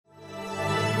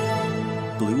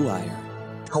Blue Wire.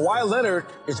 Kawhi Leonard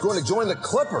is going to join the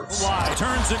Clippers. Kawhi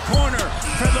turns the corner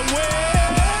for the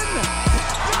win.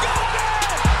 Got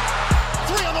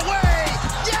it! 3 on the way.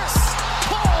 Yes!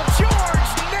 Paul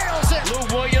George nails it. Lou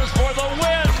Williams for the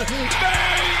win.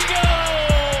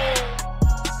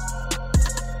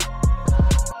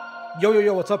 Bingo!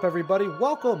 Yo, what's up, everybody?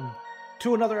 Welcome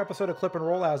to another episode of Clip and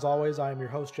Roll. As always, I am your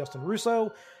host, Justin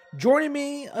Russo. Joining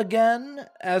me again,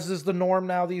 as is the norm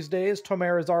now these days,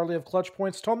 Tomer Azarli of Clutch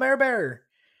Points. Tomer Bear,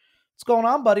 what's going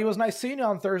on, buddy? It was nice seeing you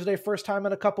on Thursday. First time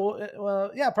in a couple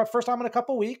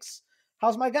weeks.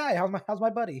 How's my guy? How's my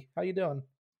buddy? How you doing?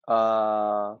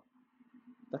 That's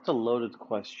a loaded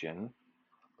question,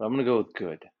 but I'm gonna go with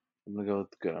good.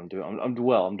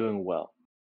 I'm doing well.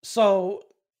 So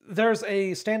there's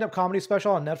a stand-up comedy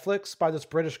special on Netflix by this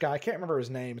British guy. I can't remember his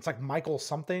name. It's like Michael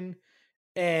something,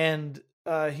 and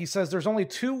he says there's only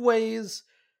 2 ways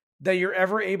that you're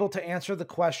ever able to answer the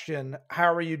question,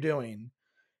 how are you doing?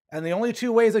 And the only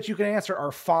 2 ways that you can answer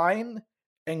are fine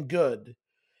and good.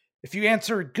 If you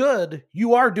answer good,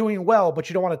 you are doing well, but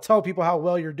you don't want to tell people how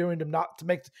well you're doing to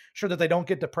make sure that they don't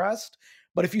get depressed.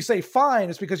 But if you say fine,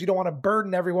 it's because you don't want to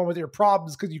burden everyone with your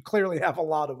problems because you clearly have a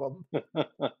lot of them.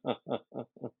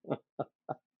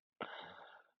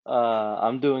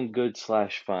 I'm doing good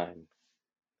 / fine.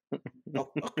 You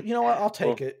know what? I'll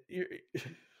take it. It's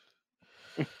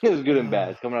good and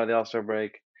bad. Coming out of the All-Star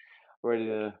break, ready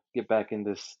to get back in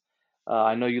this.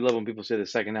 I know you love when people say the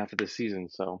second half of the season,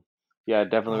 so yeah,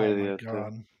 definitely ready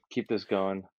to keep this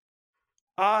going.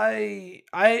 It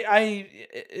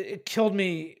killed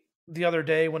me the other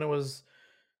day when it was,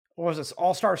 what was this,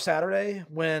 All-Star Saturday,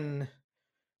 when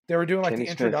they were doing like Kenny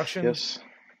the introduction. Smith,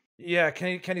 yes. Yeah,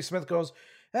 Kenny Smith goes,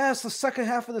 it's the second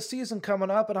half of the season coming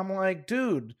up, and I'm like,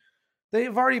 dude,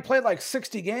 they've already played like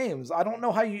 60 games. I don't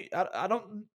know how I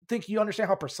don't think you understand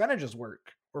how percentages work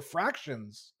or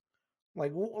fractions.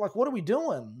 Like what are we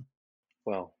doing?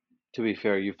 Well, to be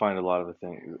fair, you find a lot of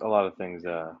things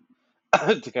to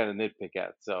kind of nitpick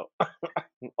at. So,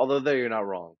 although there you're not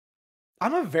wrong.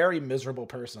 I'm a very miserable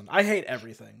person. I hate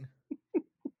everything.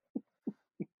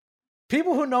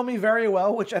 People who know me very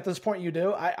well, which at this point you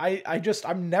do,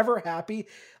 I'm never happy.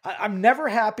 I'm never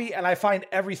happy, and I find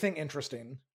everything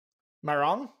interesting. Am I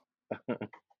wrong?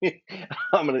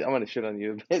 I'm gonna shit on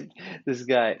you. This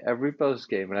guy, every post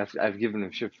game, and I've given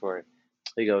him shit for it.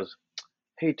 He goes,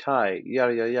 "Hey Ty,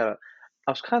 yada yada yada.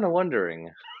 I was kind of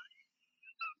wondering."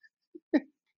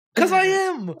 Because I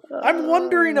am. I'm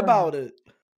wondering about it.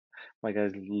 My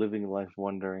guy's living life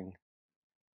wondering.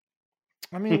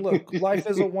 I mean, look, life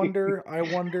is a wonder. I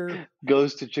wonder.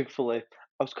 Goes to Chick-fil-A. I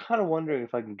was kind of wondering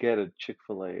if I can get a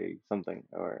Chick-fil-A something,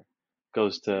 or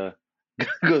goes to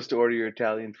order your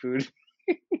Italian food.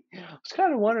 I was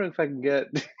kind of wondering if I can get.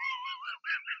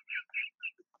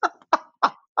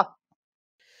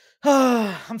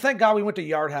 Thank God we went to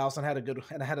Yard House and had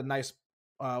a nice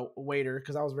waiter,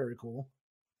 because that was very cool.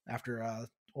 After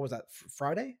what was that,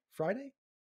 Friday? That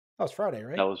was Friday,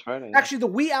 right? That was Friday. Yeah. Actually, the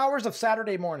wee hours of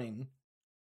Saturday morning.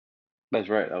 That's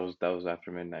right. That was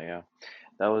after midnight. Yeah,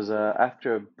 that was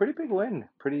after a pretty big win.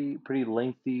 Pretty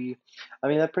lengthy. I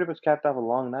mean, that pretty much capped off a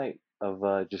long night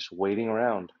of just waiting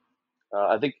around.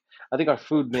 I think our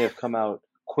food may have come out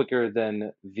quicker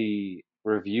than the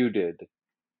review did.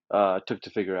 Took to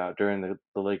figure out during the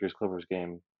Lakers Clippers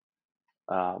game.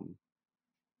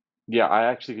 Yeah,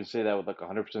 I actually can say that with like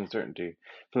 100% certainty.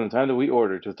 From the time that we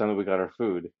ordered to the time that we got our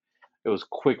food, it was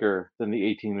quicker than the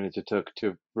 18 minutes it took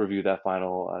to review that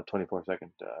final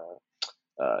 24-second, the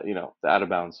out of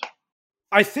bounds.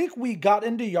 I think we got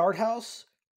into Yard House,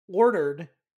 ordered,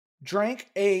 drank,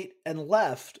 ate, and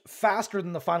left faster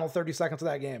than the final 30 seconds of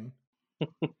that game.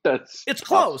 It's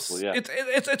close. Possible, yeah.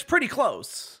 It's pretty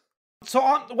close. So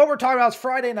what we're talking about is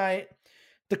Friday night.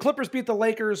 The Clippers beat the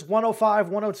Lakers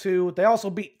 105-102. They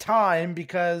also beat time,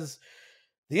 because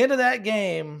the end of that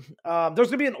game, there's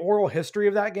going to be an oral history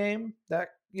of that game that,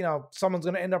 someone's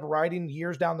going to end up writing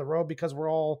years down the road, because we're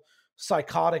all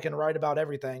psychotic and right about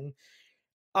everything.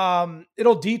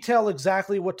 It'll detail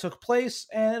exactly what took place,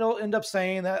 and it'll end up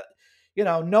saying that,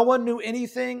 no one knew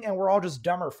anything and we're all just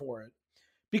dumber for it.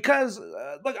 Because,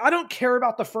 I don't care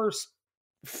about the first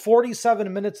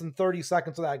 47 minutes and 30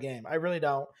 seconds of that game. I really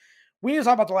don't. We need to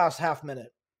talk about the last half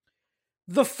minute.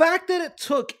 The fact that it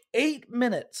took 7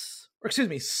 minutes,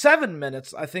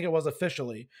 I think it was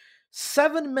officially,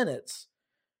 7 minutes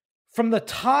from the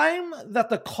time that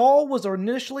the call was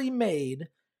initially made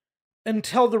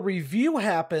until the review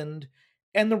happened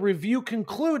and the review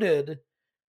concluded,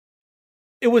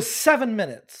 it was 7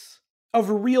 minutes of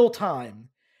real time.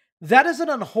 That is an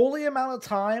unholy amount of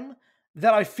time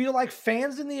that I feel like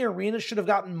fans in the arena should have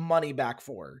gotten money back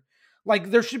for. Like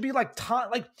there should be like time,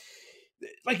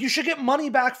 like you should get money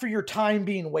back for your time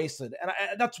being wasted. And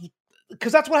that's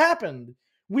because that's what happened.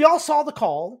 We all saw the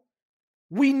call.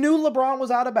 We knew LeBron was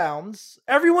out of bounds.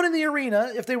 Everyone in the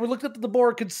arena, if they were looking at the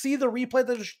board, could see the replay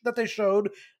that they showed.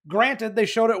 Granted, they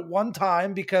showed it one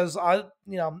time because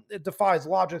it defies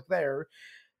logic there.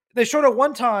 They showed it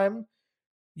one time.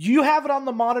 You have it on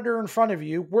the monitor in front of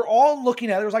you. We're all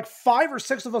looking at it. There's like 5 or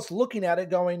 6 of us looking at it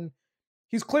going,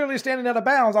 he's clearly standing out of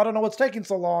bounds. I don't know what's taking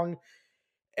so long.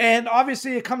 And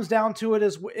obviously it comes down to it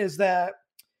is that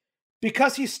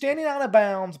because he's standing out of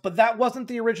bounds, but that wasn't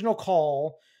the original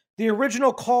call. The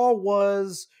original call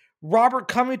was Robert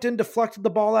Covington deflected the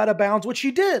ball out of bounds, which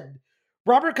he did.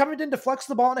 Robert Covington deflects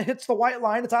the ball and it hits the white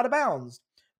line. It's out of bounds.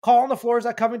 Call on the floor is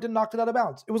that Covington knocked it out of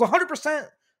bounds. It was 100%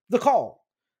 the call.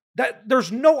 That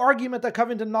there's no argument that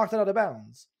Covington knocked it out of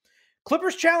bounds.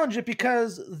 Clippers challenged it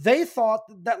because they thought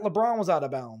that LeBron was out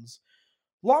of bounds.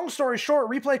 Long story short,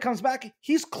 replay comes back.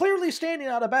 He's clearly standing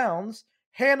out of bounds.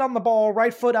 Hand on the ball,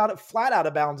 right foot flat out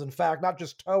of bounds, in fact, not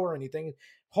just toe or anything.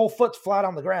 Whole foot's flat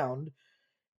on the ground.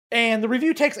 And the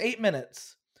review takes 8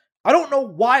 minutes. I don't know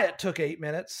why it took 8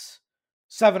 minutes,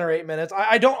 7 or 8 minutes.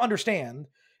 I don't understand.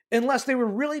 Unless they were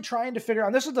really trying to figure out,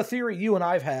 and this is the theory you and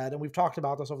I've had, and we've talked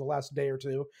about this over the last day or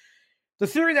two. The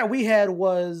theory that we had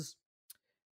was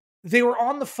they were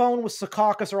on the phone with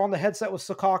Secaucus or on the headset with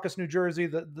Secaucus, New Jersey,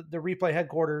 the replay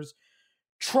headquarters,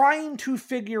 trying to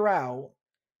figure out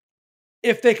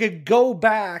if they could go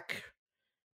back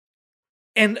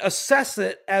and assess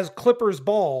it as Clippers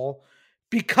ball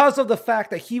because of the fact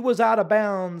that he was out of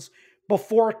bounds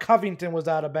before Covington was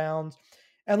out of bounds.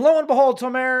 And lo and behold,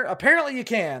 Tomer, apparently you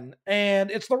can. And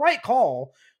it's the right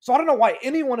call. So I don't know why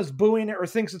anyone is booing it or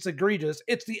thinks it's egregious.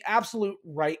 It's the absolute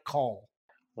right call.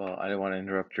 Well, I didn't want to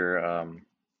interrupt your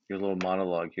little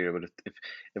monologue here, but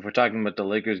if we're talking about the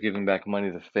Lakers giving back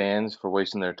money to fans for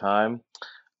wasting their time,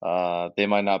 they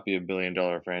might not be $1 billion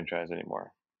franchise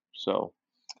anymore. So,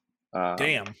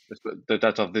 Damn.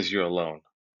 that's off this year alone.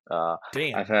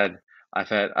 Damn. I've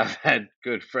had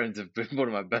good friends have been one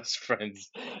of my best friends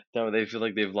tell me they feel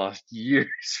like they've lost years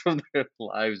from their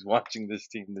lives watching this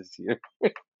team this year.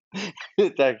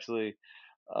 It's actually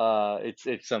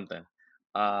it's something.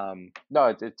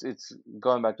 No, it's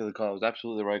going back to the call. It was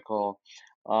absolutely the right call.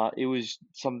 It was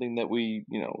something that we,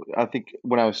 I think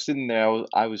when I was sitting there,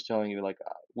 I was telling you, like,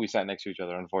 we sat next to each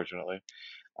other, unfortunately,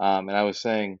 and I was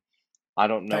saying I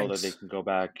don't know that they Thanks. can go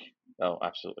back. Oh,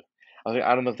 absolutely. I was like,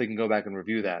 I don't know if they can go back and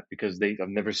review that because I've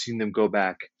never seen them go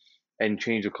back and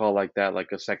change a call like that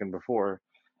like a second before,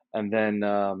 and then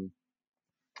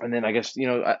I guess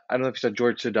I don't know if you saw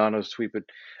George Sedano's tweet, but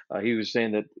he was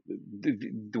saying that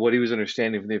what he was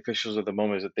understanding from the officials at the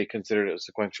moment is that they considered it a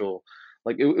sequential,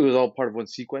 like it was all part of one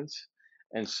sequence,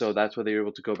 and so that's why they were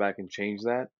able to go back and change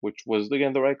that, which was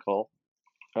again the right call.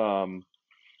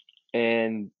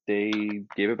 And they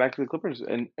gave it back to the Clippers,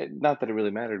 and not that it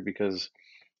really mattered because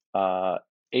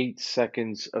 8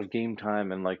 seconds of game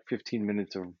time and like 15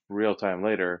 minutes of real time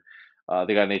later,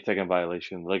 they got an 8-second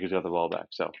violation. The Lakers got the ball back,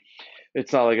 so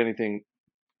it's not like anything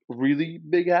really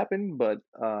big happened, but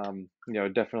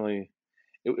definitely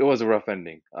it was a rough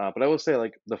ending. But I will say,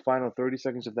 like, the final 30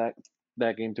 seconds of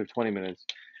that game took 20 minutes,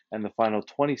 and the final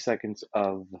 20 seconds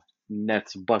of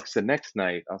Nets Bucks the next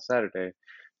night on Saturday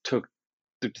took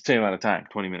the same amount of time,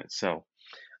 20 minutes. So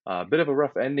a bit of a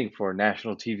rough ending for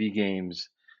national TV games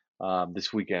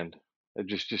this weekend.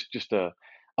 Just a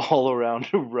all around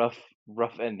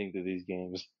rough ending to these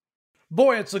games.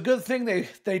 Boy, it's a good thing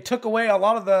they took away a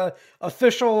lot of the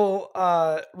official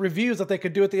reviews that they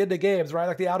could do at the end of games, right?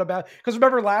 Like the out of bounds. Because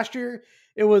remember last year,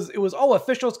 it was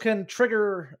officials can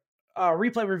trigger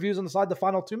replay reviews inside the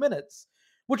final 2 minutes,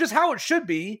 which is how it should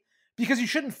be because you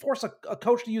shouldn't force a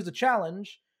coach to use a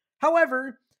challenge.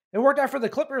 However, it worked out for the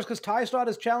Clippers because Ty still had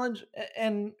his challenge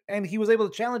and he was able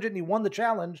to challenge it and he won the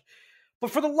challenge. But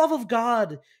for the love of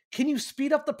God, can you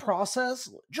speed up the process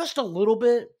just a little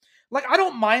bit? Like, I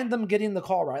don't mind them getting the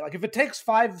call right. Like, if it takes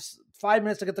five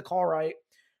minutes to get the call right,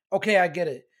 okay, I get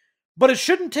it. But it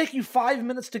shouldn't take you 5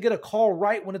 minutes to get a call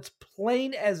right when it's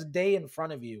plain as day in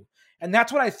front of you. And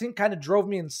that's what I think kind of drove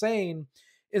me insane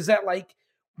is that, like,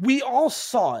 we all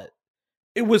saw it.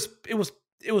 It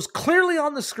was clearly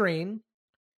on the screen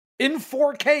in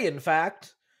 4K, in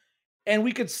fact, and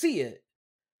we could see it.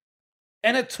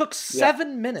 And it took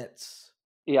 7 minutes.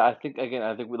 Yeah, I think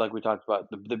like we talked about,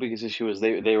 the biggest issue is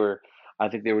they were, I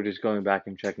think they were just going back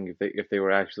and checking if they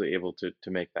were actually able to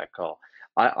make that call.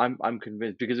 I'm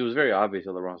convinced because it was very obvious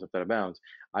that LeBron stepped out of bounds.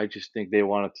 I just think they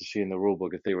wanted to see in the rule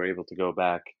book if they were able to go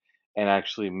back and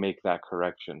actually make that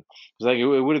correction. It's like it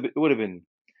would have been.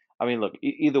 I mean, look,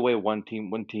 either way, one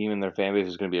team and their fan base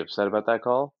is going to be upset about that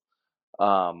call.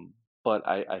 Um, but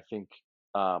I think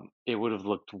it would have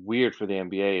looked weird for the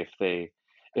NBA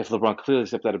if LeBron clearly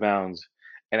stepped out of bounds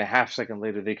and a half second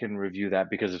later they couldn't review that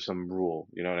because of some rule.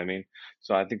 You know what I mean?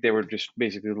 So I think they were just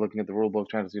basically looking at the rule book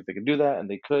trying to see if they could do that, and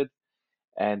they could.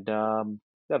 And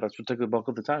yeah, that's what took the bulk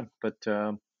of the time. But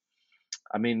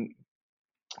I mean,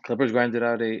 Clippers grinded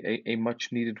out a much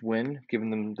needed win,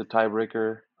 giving them the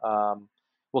tiebreaker.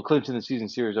 Well, clinching the season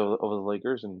series over the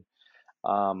Lakers, and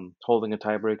holding a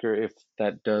tiebreaker if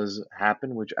that does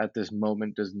happen, which at this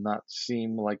moment does not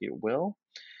seem like it will.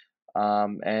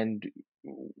 And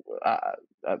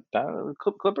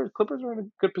Clippers are in a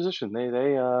good position.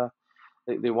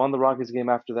 They won the Rockets game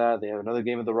after that. They have another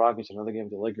game of the Rockets, another game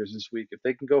of the Lakers this week. If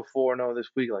they can go 4-0 this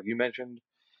week, like you mentioned,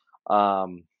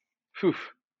 um, phew,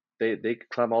 they could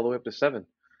climb all the way up to 7.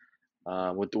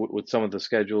 With some of the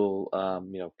schedule,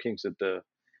 kinks that the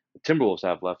Timberwolves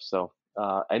have left. So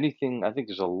anything, I think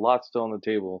there's a lot still on the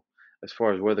table as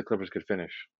far as where the Clippers could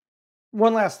finish.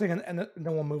 One last thing, and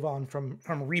then we'll move on from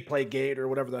replay gate or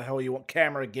whatever the hell you want,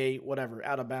 camera gate, whatever,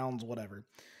 out of bounds, whatever.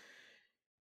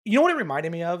 You know what it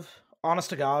reminded me of? Honest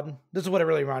to God, this is what it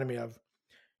really reminded me of.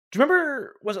 Do you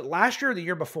remember? Was it last year or the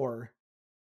year before?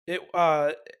 It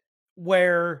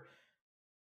where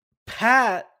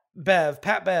Pat Bev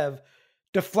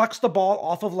deflects the ball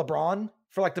off of LeBron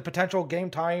for like the potential game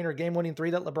tying or game winning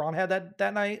 3 that LeBron had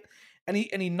that night, and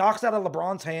he knocks it out of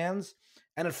LeBron's hands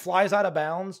and it flies out of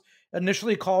bounds.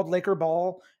 Initially called Laker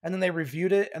ball, and then they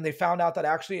reviewed it and they found out that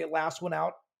actually it last went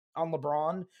out on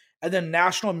LeBron. And then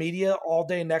national media all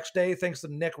day next day, thanks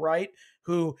to Nick Wright,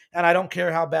 who, and I don't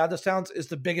care how bad this sounds, is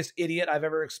the biggest idiot I've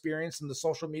ever experienced in the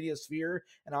social media sphere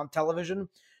and on television,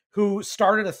 who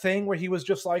started a thing where he was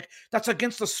just like, that's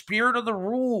against the spirit of the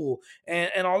rule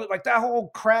and all like that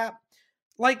whole crap.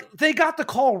 Like, they got the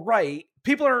call right.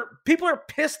 People are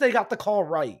pissed they got the call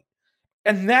right.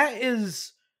 And that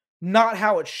is not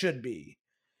how it should be.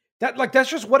 That's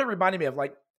just what it reminded me of.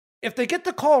 Like, if they get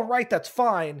the call right, that's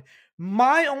fine.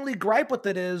 My only gripe with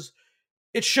it is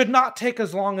it should not take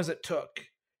as long as it took.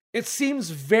 It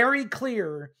seems very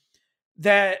clear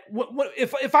that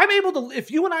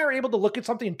if you and I are able to look at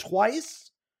something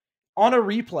twice on a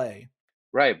replay.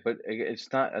 Right, but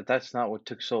that's not what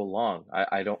took so long.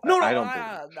 I don't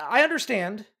I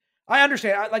understand. I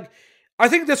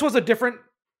think this was a different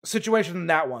situation than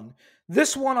that one.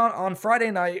 This one on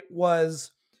Friday night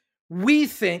was, we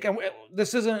think, and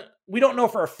we don't know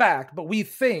for a fact, but we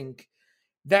think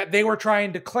that they were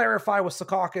trying to clarify with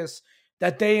Secaucus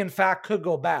that they in fact could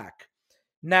go back.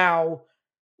 Now,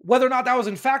 whether or not that was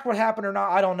in fact what happened or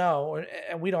not, I don't know,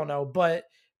 and we don't know, but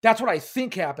that's what I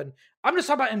think happened. I'm just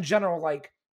talking about in general,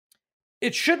 like,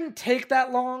 it shouldn't take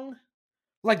that long.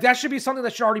 Like, that should be something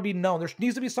that should already be known. There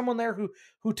needs to be someone there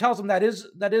who tells them that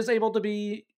is able to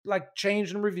be like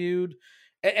changed and reviewed,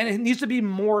 and it needs to be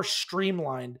more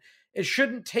streamlined. It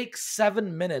shouldn't take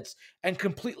 7 minutes and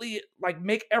completely like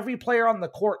make every player on the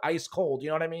court ice cold. You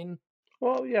know what I mean?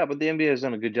 Well, yeah, but the NBA has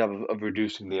done a good job of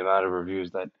reducing the amount of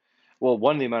reviews well,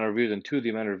 one, the amount of reviews, and two, the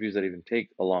amount of reviews that even take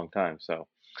a long time. So,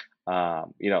 I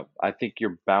think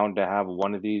you're bound to have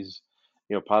one of these,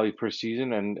 probably per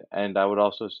season. And I would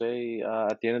also say,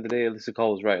 at the end of the day, at least the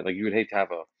call was right. Like, you would hate to have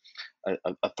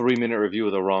a 3-minute review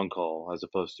with a wrong call as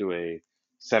opposed to a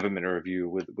 7-minute review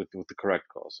with the correct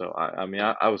call. So I mean,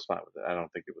 I was fine with it. I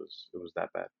don't think it was that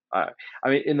bad. I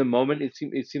mean, in the moment, it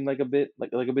seemed like a bit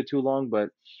a bit too long. But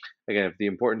again, if the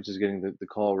importance is getting the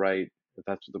call right, if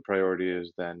that's what the priority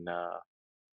is, then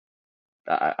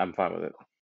I'm fine with it.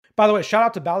 By the way, shout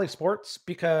out to Bally Sports,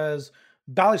 because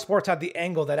Bally Sports had the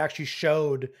angle that actually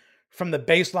showed from the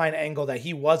baseline angle that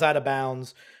he was out of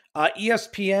bounds.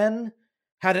 ESPN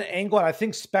had an angle, and I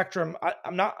think Spectrum,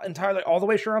 I'm not entirely all the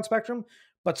way sure on Spectrum,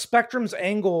 but Spectrum's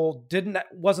angle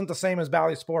wasn't the same as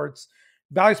Bally Sports.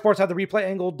 Bally Sports had the replay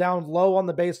angle down low on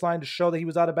the baseline to show that he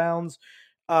was out of bounds.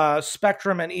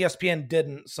 Spectrum and ESPN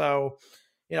didn't. So,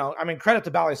 I mean, credit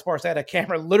to Bally Sports. They had a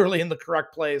camera literally in the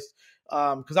correct place,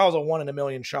 because that was a 1 in a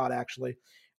million shot, actually.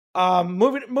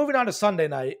 Moving on to Sunday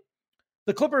night,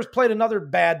 the Clippers played another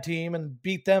bad team and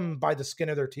beat them by the skin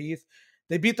of their teeth.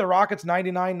 They beat the Rockets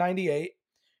 99-98.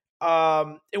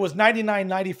 It was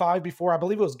 99-95 before, I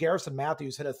believe it was Garrison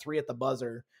Matthews hit a 3 at the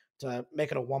buzzer to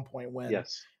make it a 1-point win.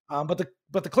 Yes. But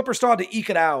the Clippers still had to eke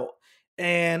it out.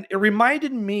 And it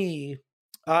reminded me,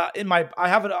 I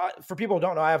have it, for people who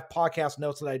don't know, I have podcast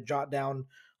notes that I jot down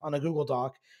on a Google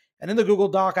Doc. And in the Google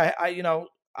Doc, I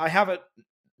have it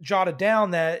jotted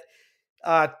down that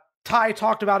Ty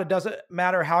talked about it doesn't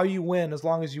matter how you win as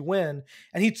long as you win.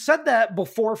 And he said that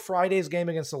before Friday's game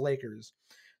against the Lakers.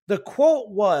 The quote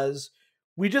was,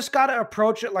 we just got to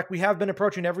approach it like we have been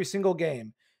approaching every single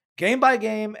game by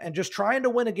game, and just trying to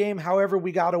win a game however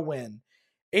we got to win.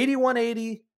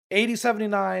 81-80,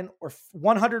 80-79, or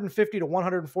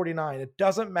 150-149. It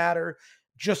doesn't matter.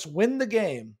 Just win the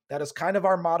game. That is kind of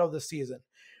our motto this season.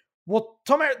 Well,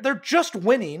 Tomer, they're just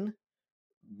winning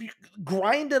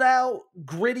grinded out,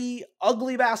 gritty,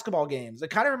 ugly basketball games.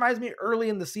 It kind of reminds me early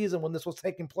in the season when this was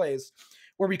taking place,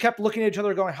 where we kept looking at each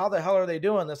other going, how the hell are they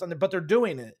doing this? But they're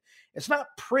doing it. It's not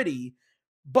pretty,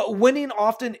 but winning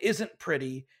often isn't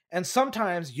pretty. And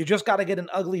sometimes you just got to get an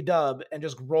ugly dub and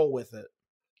just roll with it.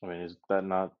 I mean, is that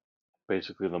not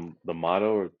basically the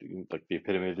motto or like the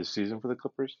epitome of this season for the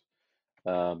Clippers?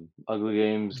 Ugly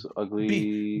games,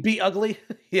 ugly. Be ugly.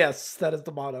 Yes, that is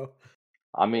the motto.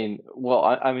 I mean, well,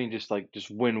 I mean, just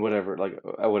win whatever, like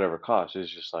at whatever cost.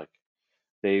 It's just like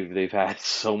they've had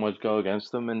so much go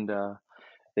against them, and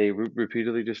they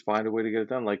repeatedly just find a way to get it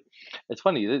done. Like, it's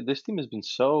funny. This team has been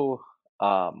so.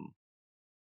 I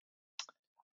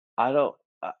don't.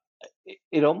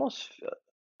 It almost.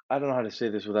 I don't know how to say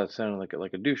this without sounding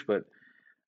like a douche, but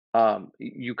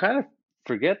you kind of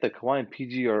forget that Kawhi and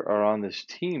PG are on this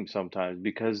team sometimes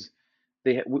because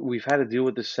we've had to deal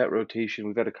with this set rotation.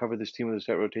 We've had to cover this team with a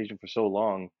set rotation for so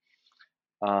long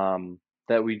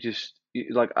that we just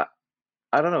like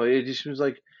I don't know. It just seems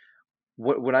like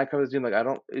when I cover this team, like I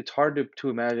don't. It's hard to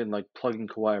imagine like plugging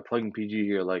Kawhi or plugging PG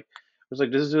here. Like it's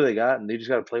like this is who they got, and they just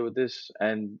got to play with this.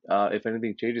 And if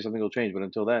anything changes, something will change. But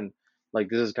until then, like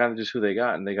this is kind of just who they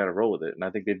got, and they got to roll with it. And I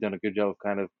think they've done a good job of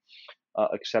kind of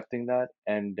accepting that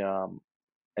and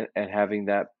having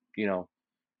that,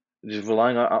 just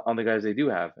relying on the guys they do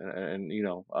have, and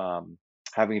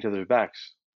having each other's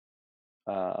backs.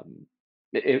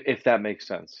 If that makes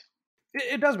sense.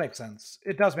 It does make sense.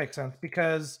 It does make sense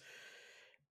because,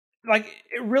 like,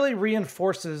 it really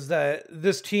reinforces that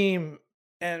this team,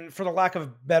 and for the lack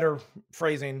of better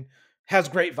phrasing, has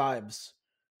great vibes.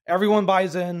 Everyone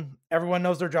buys in. Everyone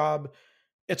knows their job.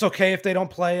 It's okay if they don't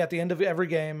play at the end of every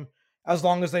game, as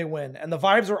long as they win. And the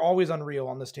vibes are always unreal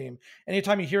on this team.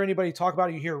 Anytime you hear anybody talk about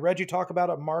it, you hear Reggie talk about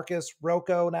it, Marcus,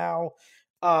 Rocco now,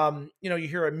 you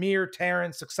hear Amir,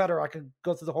 Terrence, etc. I could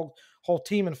go through the whole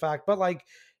team, in fact. But like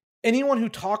anyone who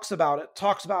talks about it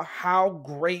talks about how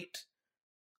great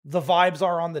the vibes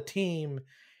are on the team.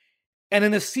 And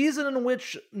in a season in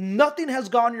which nothing has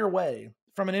gone your way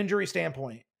from an injury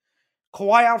standpoint,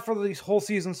 Kawhi out for the whole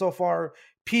season so far,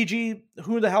 PG,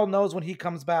 who the hell knows when he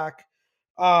comes back.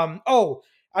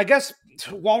 I guess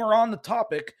while we're on the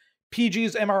topic,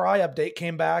 PG's MRI update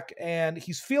came back and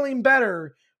he's feeling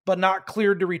better, but not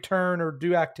cleared to return or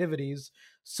do activities.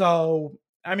 So,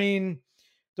 I mean,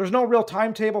 there's no real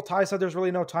timetable. Ty said there's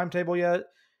really no timetable yet.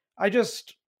 I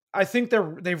think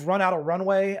they've run out of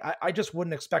runway. I just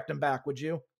wouldn't expect him back. Would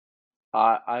you?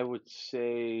 I would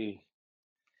say,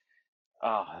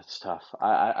 oh, that's tough.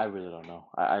 I really don't know.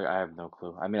 I have no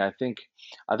clue. I mean, I think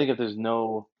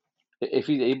if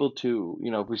he's able to,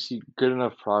 if we see good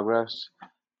enough progress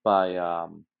by,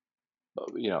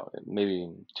 maybe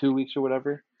in 2 weeks or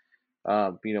whatever,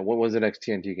 what was the next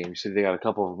TNT game? You said they got a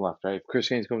couple of them left, right? If Chris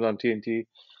Haynes comes on TNT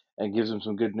and gives them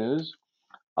some good news,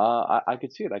 I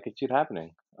could see it. I could see it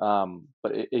happening.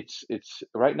 But it's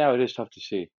right now it is tough to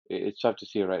see. It's tough to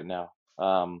see it right now.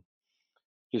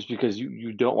 Just because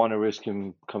you don't want to risk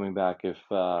him coming back if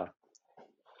Kawhi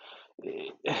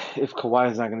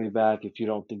is not going to be back, if you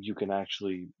don't think you can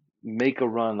actually make a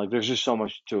run. Like there's just so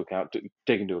much to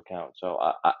take into account. So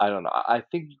I don't know. I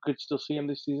think you could still see him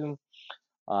this season.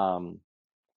 But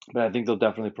I think they'll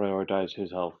definitely prioritize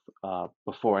his health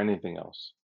before anything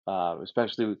else,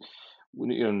 especially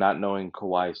not knowing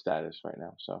Kawhi's status right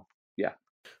now. So yeah.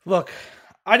 Look,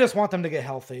 I just want them to get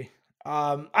healthy.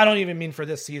 I don't even mean for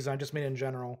this season. I just mean in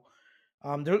general.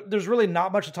 There's really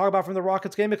not much to talk about from the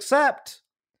Rockets game except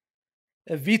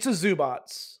Ivica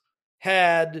Zubac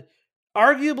had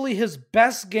arguably his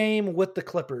best game with the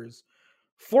Clippers.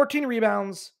 14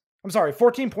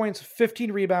 points,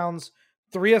 15 rebounds,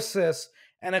 3 assists,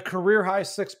 and a career-high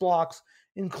 6 blocks,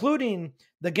 including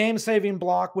the game-saving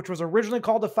block, which was originally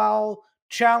called a foul,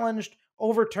 challenged,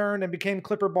 overturned, and became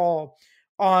Clipper ball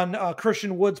on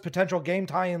Christian Wood's potential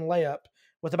game-tying layup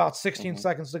with about 16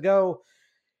 seconds to go.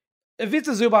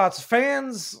 Ivica Zubac,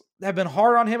 fans have been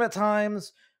hard on him at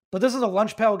times, but this is a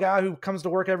lunch pail guy who comes to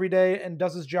work every day and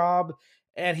does his job,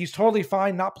 and he's totally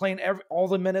fine not playing all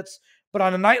the minutes. But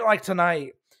on a night like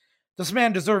tonight, this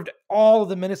man deserved all of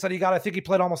the minutes that he got. I think he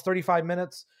played almost 35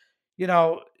 minutes.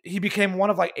 He became one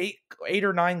of like eight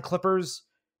or nine Clippers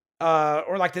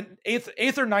or like the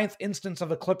eighth or ninth instance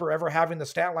of a Clipper ever having the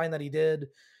stat line that he did.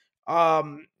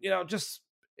 Just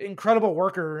incredible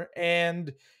worker.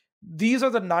 And these are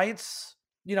the nights,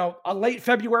 a late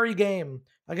February game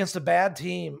against a bad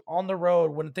team on the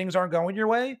road when things aren't going your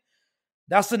way.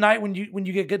 That's the night when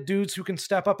you get good dudes who can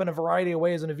step up in a variety of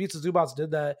ways, and Ivica Zubac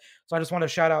did that. So I just want to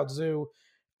shout out Zoo.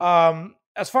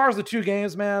 As far as the two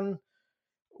games, man,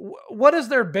 what has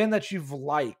there been that you've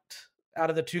liked out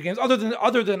of the two games, other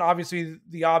than obviously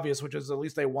the obvious, which is at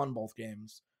least they won both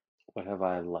games? What have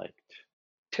I liked?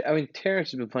 I mean,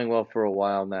 Terrence has been playing well for a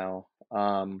while now.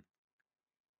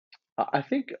 I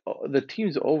think the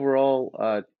team's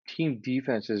overall team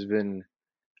defense has been.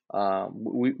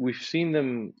 We've seen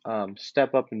them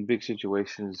step up in big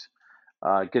situations,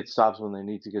 get stops when they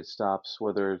need to get stops,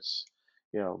 whether it's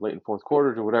late in fourth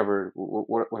quarters or whatever,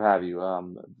 what have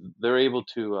you. They're able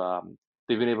to.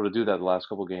 They've been able to do that the last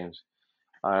couple games.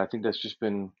 I think that's just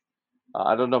been.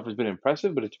 I don't know if it's been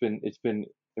impressive, but it's been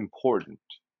important,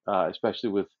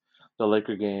 especially with the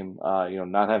Laker game.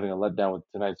 Not having a letdown with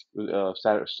tonight's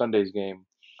Sunday's game,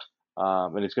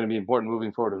 and it's going to be important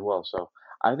moving forward as well. So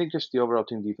I think just the overall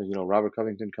team defense. Robert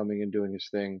Covington coming in doing his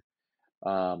thing.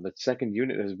 That second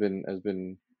unit has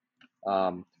been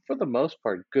for the most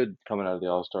part good coming out of the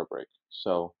All-Star break.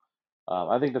 So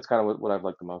I think that's kind of what I've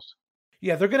liked the most.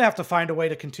 Yeah, they're going to have to find a way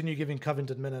to continue giving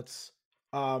Covington minutes.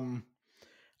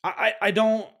 I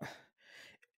don't.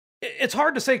 It's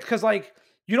hard to say because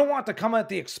you don't want to come at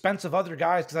the expense of other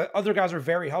guys because other guys are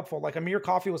very helpful. Like Amir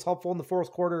Coffey was helpful in the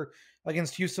fourth quarter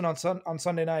against Houston on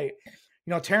Sunday night.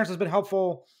 Terrence has been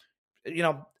helpful,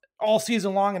 all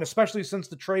season long, and especially since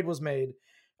the trade was made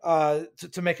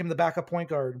to make him the backup point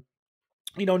guard.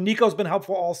 Nico's been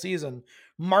helpful all season.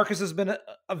 Marcus has been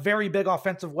a very big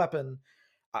offensive weapon.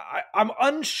 I'm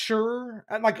unsure.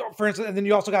 And for instance, and then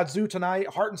you also got Zoo tonight.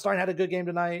 Hartenstein had a good game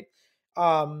tonight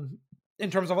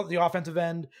in terms of the offensive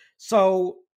end.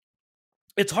 So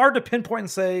it's hard to pinpoint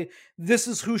and say this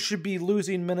is who should be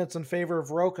losing minutes in favor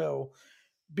of Rocco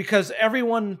because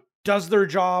everyone does their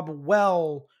job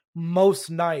well most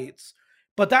nights.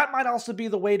 But that might also be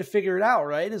the way to figure it out,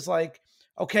 right? Is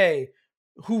okay,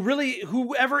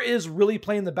 whoever is really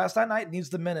playing the best that night needs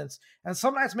the minutes. And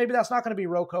some nights maybe that's not going to be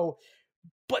Rocco.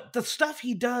 But the stuff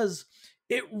he does,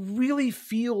 it really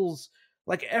feels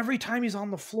like every time he's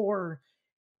on the floor,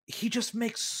 he just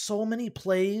makes so many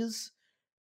plays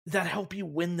that help you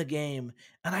win the game.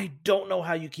 And I don't know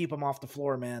how you keep him off the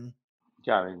floor, man.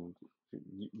 Yeah, I mean,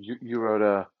 you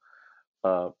wrote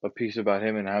a piece about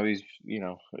him and how he's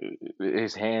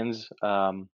his hands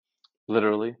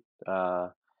literally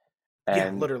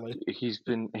and literally he's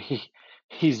been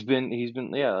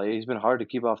hard to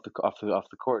keep off the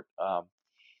court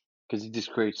because he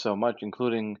just creates so much,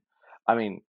 including, I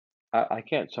mean, I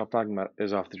can't stop talking about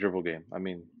his off the dribble game. I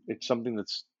mean, it's something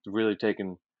that's really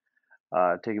taken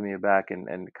me aback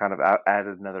and kind of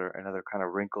added another kind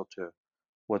of wrinkle to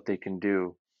what they can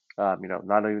do. Not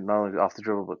only off the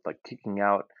dribble, but like kicking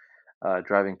out,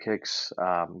 driving kicks,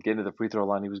 getting to the free throw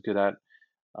line. He was good at.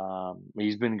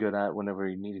 He's been good at whenever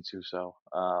he needed to. So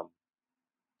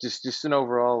just an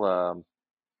overall,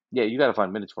 you got to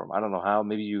find minutes for him. I don't know how.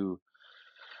 Maybe you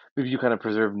kind of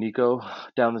preserve Nico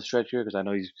down the stretch here because I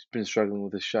know he's been struggling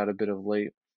with his shot a bit of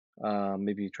late.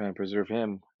 Maybe you try and preserve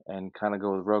him and kind of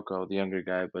go with Rocco, the younger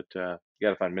guy, but you got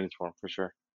to find minutes for him for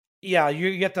sure. Yeah,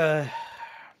 you get to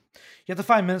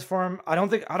find minutes for him. I don't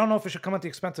know if it should come at the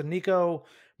expense of Nico,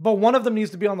 but one of them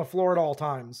needs to be on the floor at all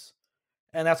times.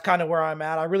 And that's kind of where I'm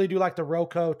at. I really do like the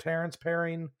Rocco Terrence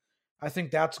pairing. I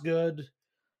think that's good.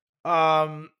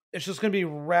 It's just going to be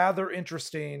rather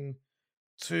interesting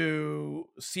to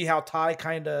see how Ty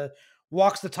kind of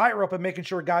walks the tightrope and making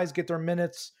sure guys get their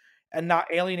minutes and not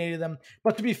alienating them.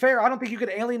 But to be fair, I don't think you could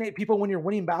alienate people when you're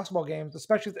winning basketball games,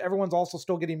 especially if everyone's also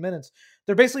still getting minutes.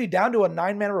 They're basically down to a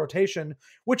 9-man rotation,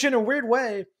 which in a weird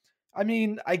way, I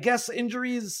mean, I guess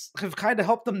injuries have kind of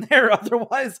helped them there.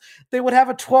 Otherwise, they would have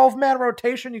a 12-man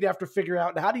rotation you'd have to figure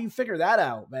out. How do you figure that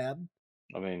out, man?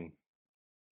 I mean,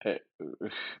 he'll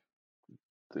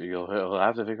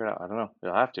have to figure it out. I don't know.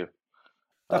 He'll have to.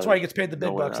 That's why he gets paid the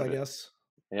big bucks, I guess.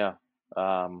 Yeah.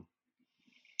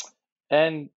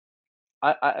 And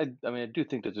I mean, I do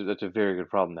think that's a very good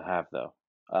problem to have, though.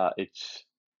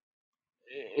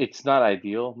 It's not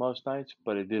ideal most nights,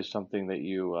 but it is something that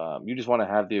you just want to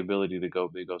have the ability to go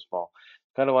big, go small.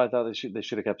 Kind of why I thought they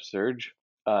should have kept Serge,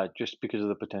 just because of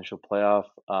the potential playoff,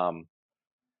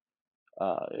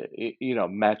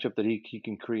 matchup that he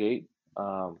can create.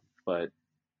 But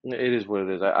it is what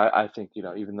it is. I think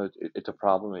even though it's a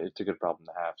problem, it's a good problem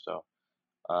to have. So,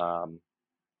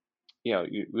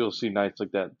 we'll see nights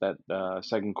like that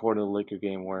second quarter of the Laker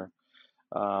game where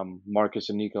Marcus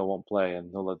and Nico won't play,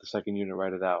 and they'll let the second unit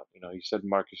ride it out. He said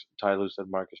Ty Lue said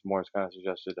Marcus Morris kind of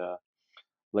suggested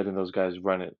letting those guys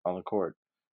run it on the court.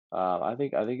 I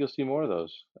think you'll see more of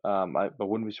those. But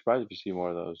wouldn't be surprised if you see more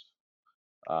of those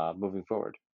moving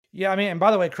forward. Yeah, I mean, and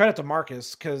by the way, credit to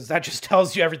Marcus, because that just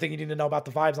tells you everything you need to know about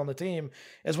the vibes on the team.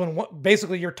 Is when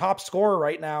basically your top scorer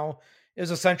right now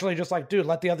is essentially just like, dude,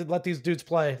 let these dudes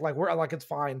play. Like we're like, it's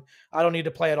fine. I don't need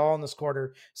to play at all in this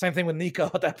quarter. Same thing with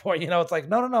Nico at that point. It's like,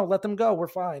 no, let them go. We're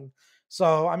fine.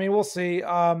 So I mean, we'll see.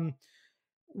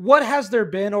 What has there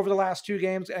been over the last 2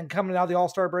 games and coming out of the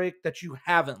All-Star break that you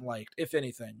haven't liked, if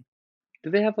anything?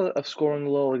 Did they have a scoring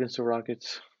lull against the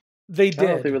Rockets? They I don't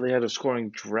know if they did. really had a scoring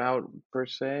drought per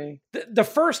se. The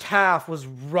first half was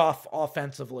rough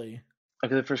offensively.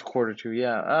 Okay, the first quarter too.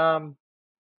 Yeah.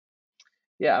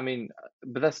 Yeah. I mean,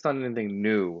 but that's not anything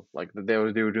new. Like they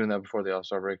were doing that before the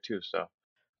All-Star break too. So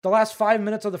The last 5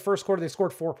 minutes of the first quarter, they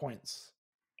scored 4 points.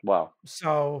 wow.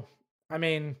 So, I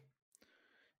mean,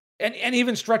 and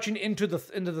even stretching into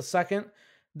the second,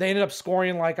 they ended up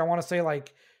scoring like I want to say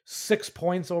like 6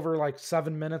 points over like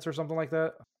 7 minutes or something like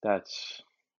that That's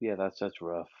that's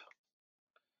rough.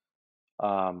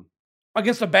 Um,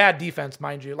 against a bad defense,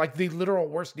 mind you, like the literal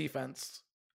worst defense.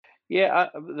 yeah,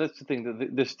 that's the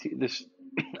thing. This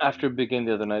after a big game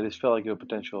the other night, this felt like a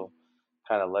potential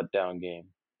kind of letdown game,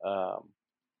 um,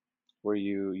 where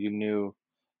you knew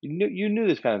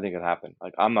this kind of thing could happen.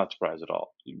 Like I'm not surprised at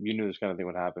all. You knew this kind of thing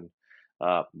would happen.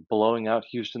 Blowing out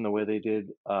Houston the way they did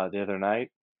the other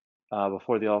night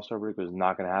before the All Star break was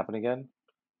not going to happen again.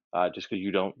 Just because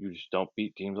you just don't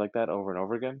beat teams like that over and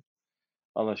over again,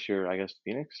 unless you're, I guess,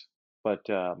 Phoenix. But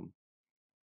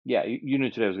yeah, you knew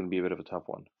today was going to be a bit of a tough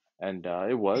one, and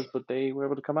it was. But they were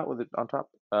able to come out with it on top.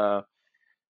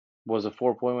 Was a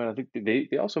 4 point win. I think they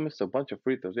also missed a bunch of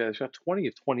free throws. Yeah, they shot 20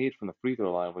 of 28 from the free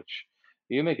throw line, which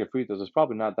you make your free throws. It's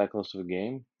probably not that close to a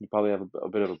game. You probably have a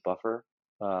bit of a buffer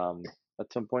um,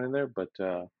 at some point in there. But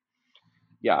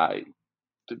yeah,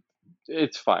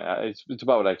 it's fine. It's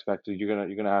about what I expected.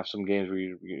 You're gonna have some games where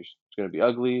it's gonna be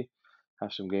ugly.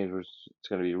 Have some games where it's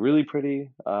gonna be really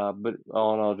pretty. But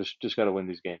all in all, just gotta win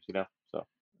these games. So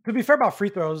To be fair about free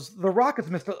throws, the Rockets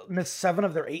missed 7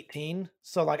 of their 18.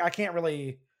 So like I can't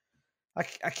really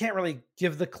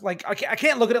give I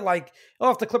can't look at it like, oh,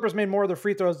 if the Clippers made more of their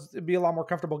free throws, it'd be a lot more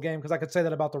comfortable game, because I could say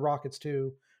that about the Rockets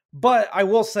too. But I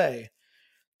will say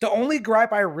the only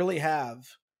gripe I really have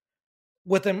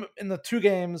with them in the 2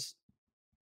 games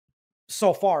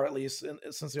so far, at least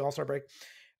since the All-Star break,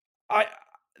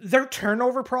 their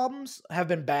turnover problems have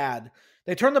been bad.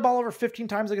 They turned the ball over 15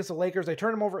 times against the Lakers. They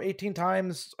turned them over 18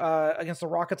 times against the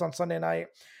Rockets on Sunday night.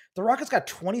 The Rockets got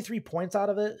 23 points out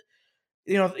of it.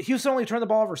 Houston only turned the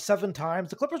ball over 7 times.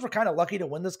 The Clippers were kind of lucky to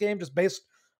win this game just based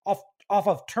off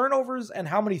of turnovers and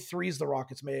how many threes the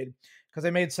Rockets made, because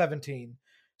they made 17.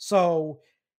 So,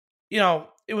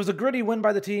 it was a gritty win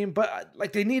by the team, but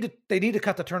like they need to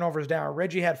cut the turnovers down.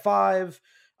 Reggie had 5,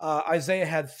 Isaiah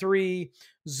had 3,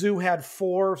 Zoo had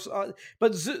 4.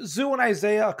 But Zoo and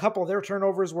Isaiah, a couple of their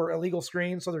turnovers were illegal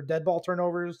screens, so they're dead ball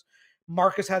turnovers.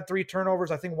 Marcus had 3 turnovers.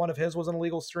 I think one of his was an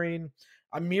illegal screen.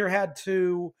 Amir had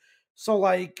 2. So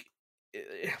like,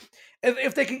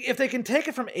 if they can take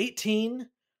it from 18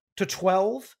 to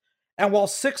 12, and while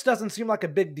 6 doesn't seem like a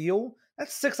big deal,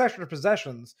 that's 6 extra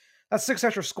possessions. That's 6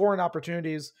 extra scoring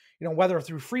opportunities, whether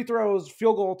through free throws,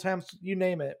 field goal attempts, you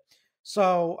name it.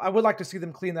 So I would like to see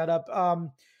them clean that up.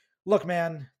 Look,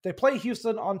 man, they play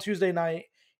Houston on Tuesday night.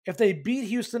 If they beat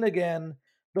Houston again,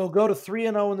 they'll go to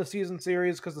 3-0 in the season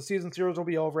series, because the season series will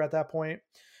be over at that point.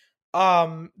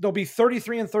 They'll be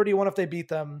 33-31 if they beat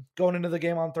them going into the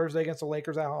game on Thursday against the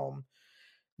Lakers at home.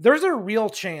 There's a real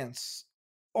chance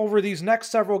over these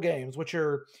next several games, which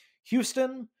are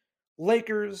Houston,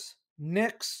 Lakers,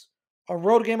 Knicks, a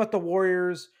road game at the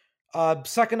Warriors,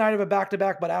 second night of a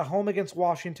back-to-back, but at home against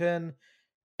Washington,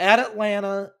 at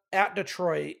Atlanta, at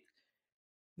Detroit.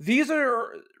 These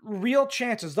are real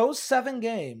chances. Those 7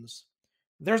 games,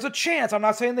 there's a chance. I'm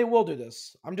not saying they will do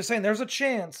this. I'm just saying there's a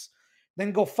chance.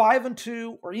 Then go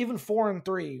 5-2 or even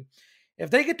 4-3. If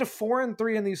they get to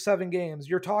 4-3 in these 7 games,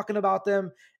 you're talking about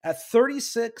them at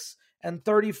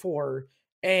 36-34.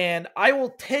 And I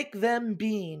will take them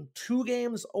being 2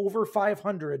 games over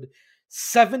 500,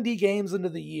 70 games into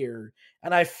the year.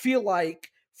 And I feel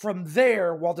like from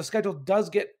there, while the schedule does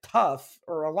get tough,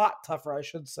 or a lot tougher, I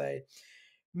should say,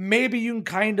 maybe you can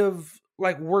kind of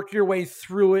like work your way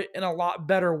through it in a lot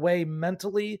better way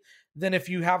mentally than if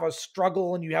you have a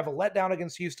struggle and you have a letdown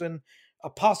against Houston, a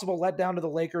possible letdown to the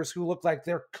Lakers, who look like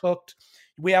they're cooked.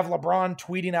 We have LeBron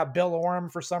tweeting at Bill Oram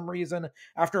for some reason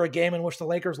after a game in which the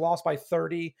Lakers lost by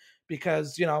 30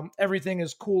 because, everything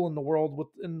is cool in the world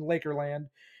in Lakerland.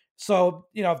 So,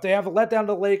 if they have a letdown to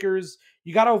the Lakers,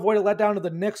 you got to avoid a letdown to the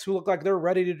Knicks, who look like they're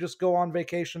ready to just go on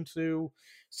vacation too.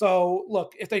 So,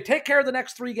 look, if they take care of the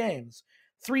next 3 games,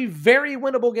 3 very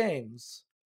winnable games,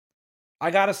 I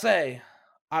got to say,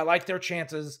 I like their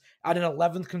chances at an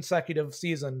 11th consecutive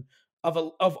season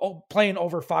of playing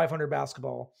over 500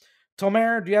 basketball.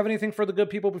 Tomer, do you have anything for the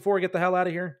good people before we get the hell out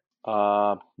of here?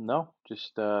 No,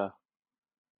 just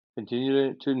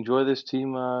continue to enjoy this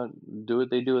team. Do what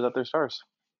they do without their stars.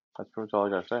 That's pretty much all I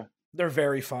gotta say. They're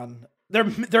very fun.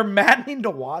 They're maddening to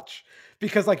watch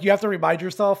because you have to remind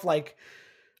yourself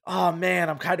oh man,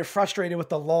 I'm kind of frustrated with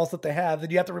the lulls that they have.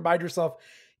 Then you have to remind yourself,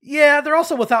 yeah, they're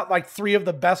also without 3 of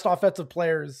the best offensive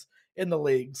players in the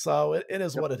league. So it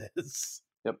is what it is.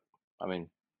 Yep. I mean,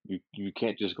 you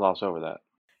can't just gloss over that.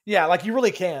 Yeah, you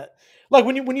really can't.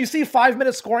 When you see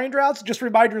 5-minute scoring droughts, just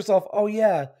remind yourself, oh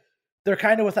yeah, they're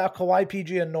kind of without Kawhi,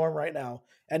 PG, and Norm right now.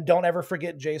 And don't ever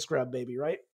forget J Scrub, baby,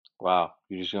 right? Wow,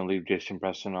 you're just gonna leave Jason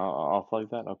Preston off like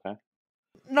that? Okay.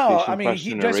 No,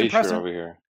 Jason Preston over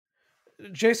here.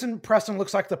 Jason Preston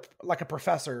looks like a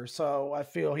professor, so I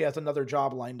feel he has another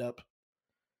job lined up.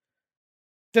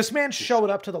 This man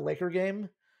showed up to the Laker game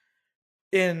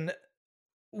in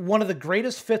one of the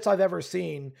greatest fits I've ever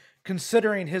seen,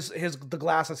 considering the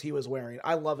glasses he was wearing.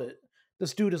 I love it.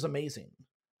 This dude is amazing.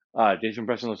 Jason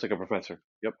Preston looks like a professor.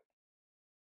 Yep.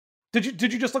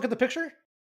 Did you just look at the picture?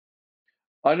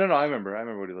 Oh no, I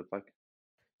remember what he looked like.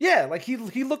 Yeah,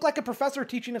 he looked like a professor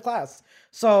teaching a class.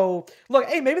 So look,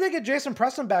 hey, maybe they get Jason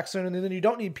Preston back soon, and then you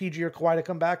don't need PG or Kawhi to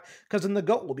come back because then the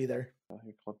GOAT will be there.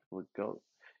 GOAT.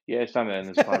 Yeah, it's time to end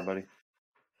this pod, buddy.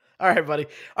 All right, buddy.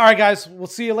 All right, guys. We'll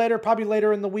see you later. Probably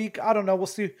later in the week. I don't know. We'll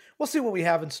see what we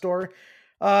have in store.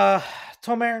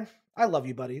 Tomer, I love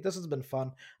you, buddy. This has been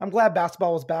fun. I'm glad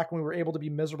basketball was back and we were able to be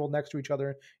miserable next to each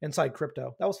other inside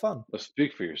crypto. That was fun. Well,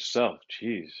 speak for yourself.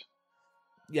 Jeez.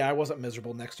 Yeah, I wasn't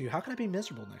miserable next to you. How can I be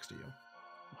miserable next to you?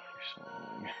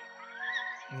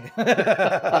 All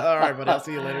right, buddy. I'll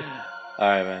see you later. All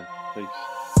right, man. Thanks.